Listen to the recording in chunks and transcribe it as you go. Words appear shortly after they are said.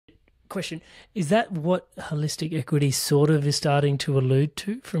question. Is that what holistic equity sort of is starting to allude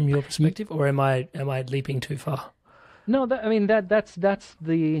to from your perspective, or am I leaping too far? No, that's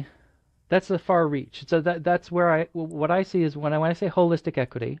the far reach. So that's where what I see is when I say holistic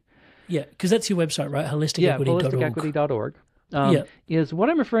equity. Yeah, because that's your website, right? Holisticequity.org. Holisticequity.org. Yeah. Is what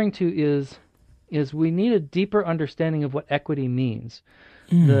I'm referring to is we need a deeper understanding of what equity means.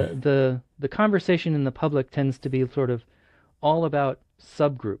 The conversation in the public tends to be sort of all about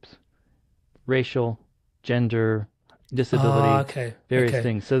subgroups, racial, gender, disability, various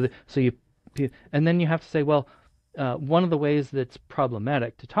things. So and then you have to say, well, one of the ways that's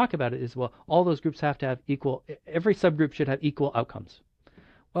problematic to talk about it is, well, all those groups have to have every subgroup should have equal outcomes.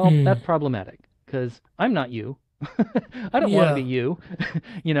 Well, that's problematic because I'm not you. I don't want to be you,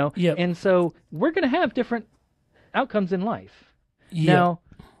 Yep. And so we're going to have different outcomes in life. Yep. Now,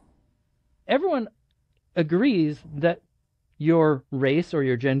 everyone agrees that your race or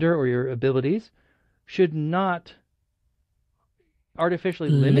your gender or your abilities should not artificially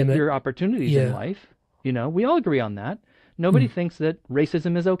limit your opportunities in life. We all agree on that. Nobody thinks that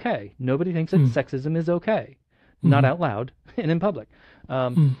racism is okay. Nobody thinks that sexism is okay. Not out loud and in public.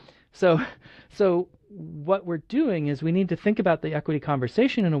 So what we're doing is we need to think about the equity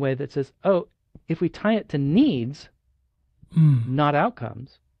conversation in a way that says, oh, if we tie it to needs, not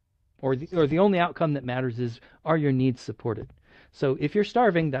outcomes, or the only outcome that matters is, are your needs supported? So if you're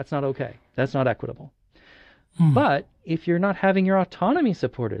starving, that's not okay. That's not equitable. But if you're not having your autonomy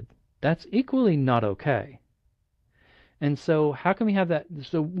supported, that's equally not okay. And so how can we have that?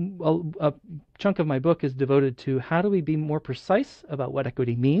 So a chunk of my book is devoted to how do we be more precise about what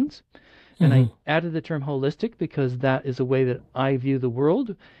equity means. And I added the term holistic because that is a way that I view the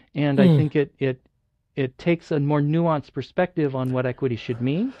world. And I think it takes a more nuanced perspective on what equity should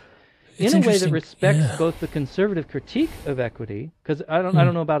mean. In a way that respects both the conservative critique of equity, because I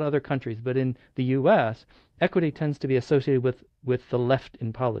don't know about other countries, but in the U.S., equity tends to be associated with the left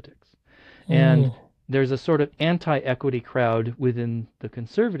in politics. And there's a sort of anti-equity crowd within the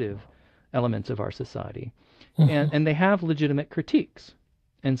conservative elements of our society. And they have legitimate critiques.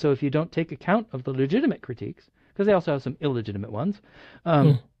 And so if you don't take account of the legitimate critiques, because they also have some illegitimate ones,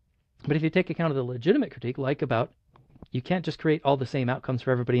 but if you take account of the legitimate critique, like about you can't just create all the same outcomes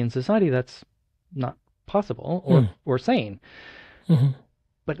for everybody in society, that's not possible or sane.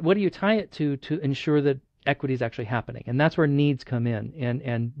 But what do you tie it to ensure that equity is actually happening? And that's where needs come in,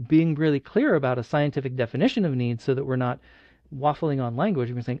 and being really clear about a scientific definition of needs so that we're not waffling on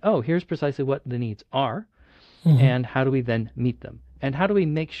language. We're saying, oh, here's precisely what the needs are, and how do we then meet them? And how do we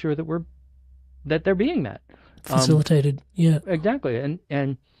make sure that they're being met? Facilitated, Exactly.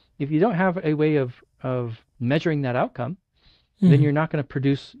 And if you don't have a way of measuring that outcome, then you're not going to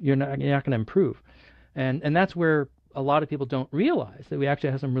produce, you're not going to improve. And that's where a lot of people don't realize that we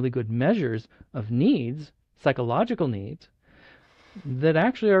actually have some really good measures of needs, psychological needs, that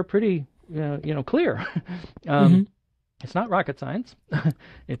actually are pretty, clear. It's not rocket science.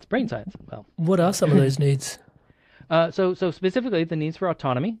 It's brain science. Well, what are some of those needs? So specifically the needs for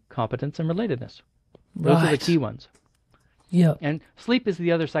autonomy, competence, and relatedness. Those are the key ones. Yeah. And sleep is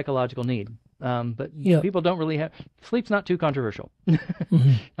the other psychological need. But people don't really have... Sleep's not too controversial.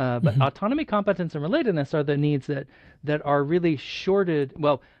 But autonomy, competence, and relatedness are the needs that are really shorted.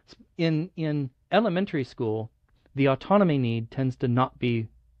 Well, in elementary school, the autonomy need tends to not be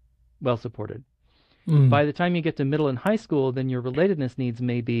well supported. By the time you get to middle and high school, then your relatedness needs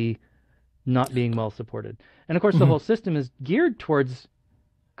may be not being well supported. And of course, the whole system is geared towards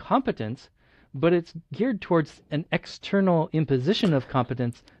competence, but it's geared towards an external imposition of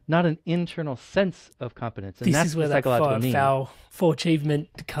competence, not an internal sense of competence. And this is where that foul for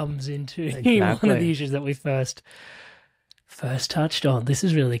achievement comes into one of the issues that we first touched on. This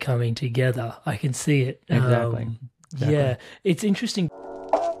is really coming together. I can see it. Exactly. Yeah, it's interesting.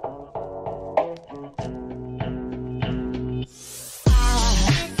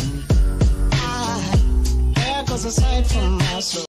 Aside from my soul.